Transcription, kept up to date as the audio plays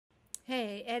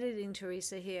Hey, Editing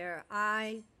Teresa here.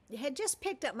 I had just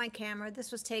picked up my camera. This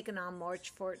was taken on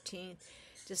March 14th.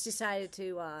 Just decided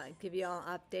to give you all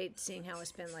an update, seeing how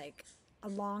it's been like a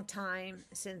long time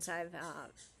since I've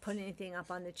put anything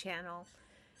up on the channel.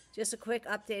 Just a quick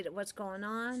update of what's going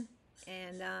on,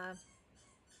 and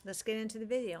let's get into the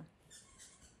video.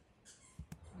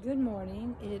 Good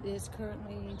morning. It is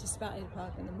currently just about 8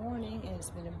 o'clock in the morning, and it's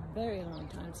been a very long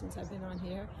time since I've been on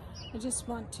here. I just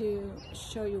want to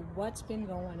show you what's been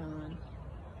going on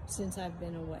since I've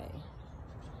been away.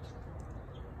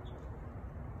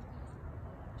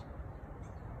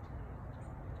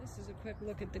 This is a quick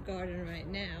look at the garden right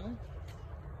now.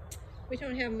 We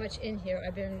don't have much in here.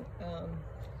 I've been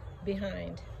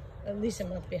behind, at least a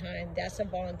month behind. That's a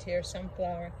volunteer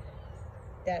sunflower.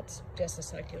 That's just a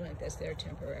succulent that's there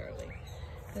temporarily.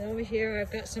 And over here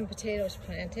I've got some potatoes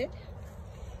planted.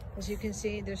 As you can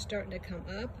see, they're starting to come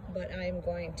up, but I'm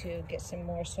going to get some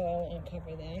more soil and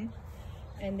cover them.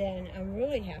 And then I'm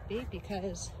really happy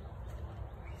because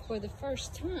for the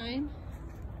first time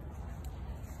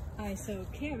I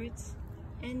sowed carrots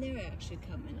and they're actually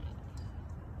coming up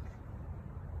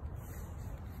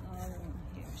all along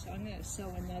here. So I'm going to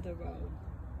sow another row.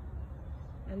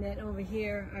 And then over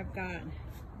here I've got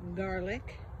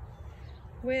garlic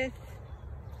with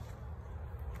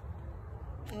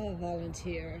a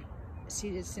volunteer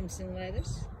seeded Simpson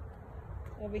lettuce.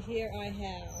 Over here I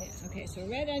have, okay, so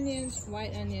red onions,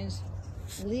 white onions,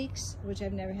 leeks, which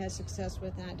I've never had success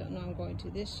with, and I don't know I'm going to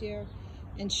this year,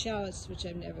 and shallots, which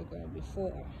I've never grown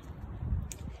before.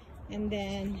 And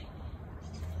then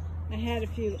I had a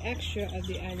few extra of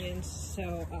the onions,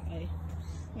 so I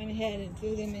went ahead and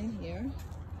threw them in here.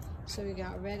 So we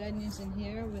got red onions in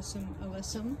here with some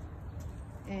alyssum,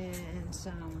 and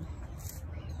some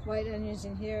white onions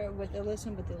in here with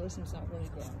alyssum, but the alyssum's not really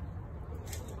grown.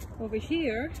 Over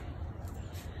here,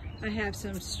 I have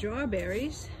some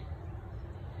strawberries.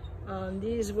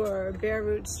 These were bare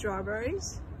root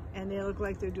strawberries, and they look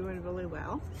like they're doing really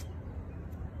well.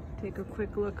 Take a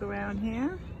quick look around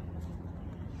here.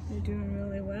 They're doing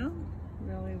really well,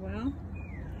 really well.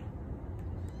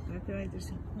 I feel like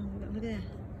there's, oh, look at that.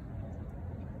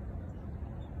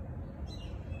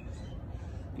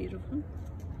 Beautiful.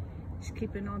 Just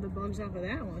keeping all the bugs off of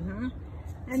that one, huh?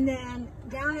 And then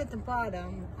down at the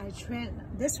bottom,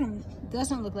 this one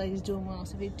doesn't look like he's doing well,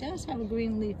 so he does have a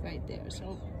green leaf right there.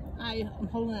 So I'm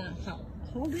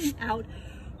holding out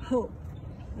hope.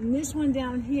 And this one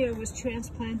down here was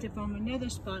transplanted from another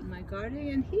spot in my garden,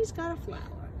 and he's got a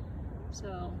flower.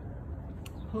 So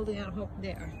holding out hope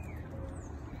there.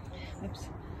 Oops.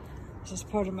 This is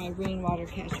part of my rainwater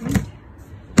catchment.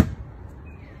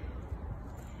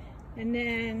 And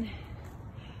then,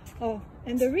 oh,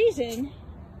 and the reason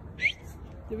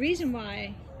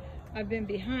why I've been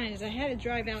behind is I had to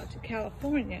drive out to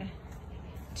California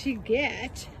to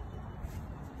get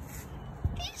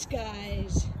these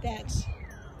guys. That's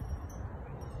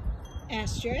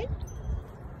Astrid,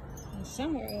 and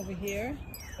somewhere over here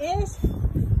is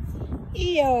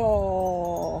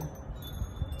Eo.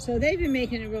 So they've been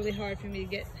making it really hard for me to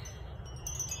get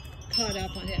caught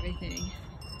up on everything.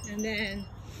 And then,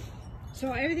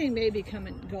 so everything may be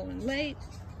going late.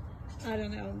 I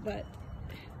don't know, but,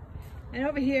 and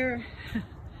over here,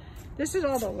 this is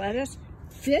all the lettuce.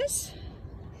 This,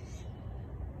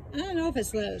 I don't know if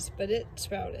it's lettuce, but it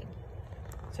sprouted.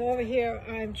 So over here,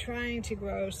 I'm trying to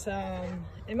grow some,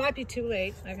 it might be too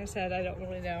late. Like I said, I don't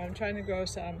really know. I'm trying to grow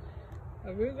some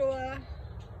arugula,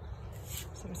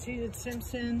 some seeded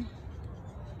Simpson,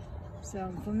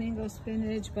 some flamingo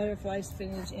spinach, butterfly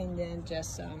spinach, and then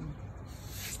just some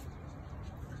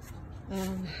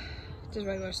just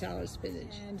regular salad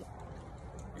spinach.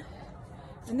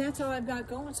 And that's all I've got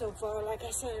going so far. Like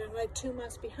I said, I'm like 2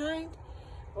 months behind.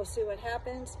 We'll see what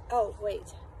happens. Oh,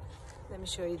 wait. Let me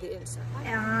show you the inside.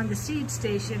 On the seed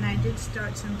station, I did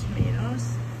start some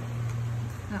tomatoes.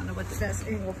 I don't know what the best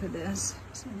angle for this.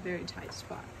 It's in a very tight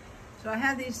spot. So I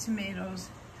have these tomatoes.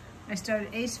 I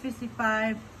started Ace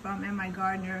 55 from M.I.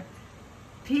 Gardner,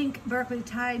 Pink Berkeley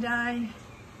Tie-Dye,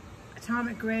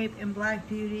 Atomic Grape, and Black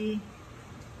Beauty.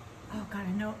 Oh God,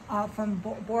 I know, from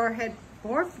Boarhead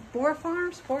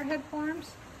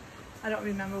Farms. I don't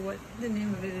remember what the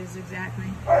name of it is exactly.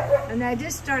 And I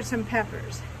did start some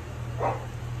peppers.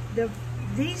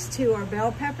 These two are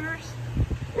bell peppers.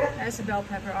 That's a bell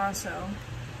pepper also.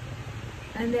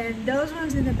 And then those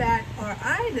ones in the back are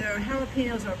either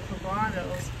jalapenos or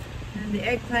poblanos. And the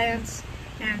eggplants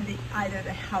and either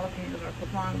the jalapenos or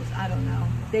poblanos, I don't know.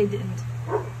 They didn't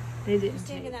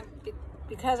take that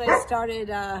because I started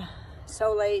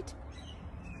so late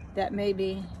that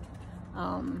maybe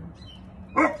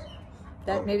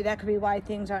maybe that could be why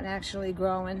things aren't actually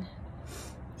growing.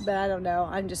 But I don't know.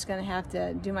 I'm just going to have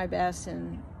to do my best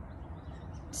and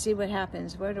see what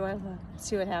happens. Where do I look?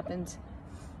 See what happens.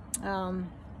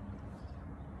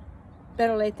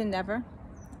 Better late than never.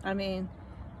 I mean,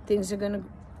 things are going to,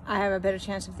 I have a better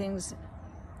chance of things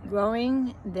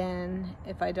growing than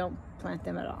if I don't plant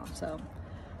them at all. So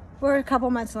we're a couple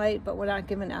months late, but we're not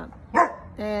giving up.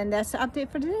 And that's the update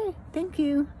for today. Thank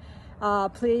you.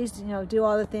 Please, do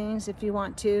all the things if you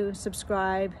want to.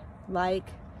 Subscribe, like,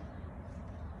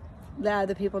 let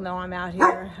other people know I'm out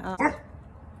here.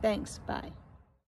 Thanks. Bye.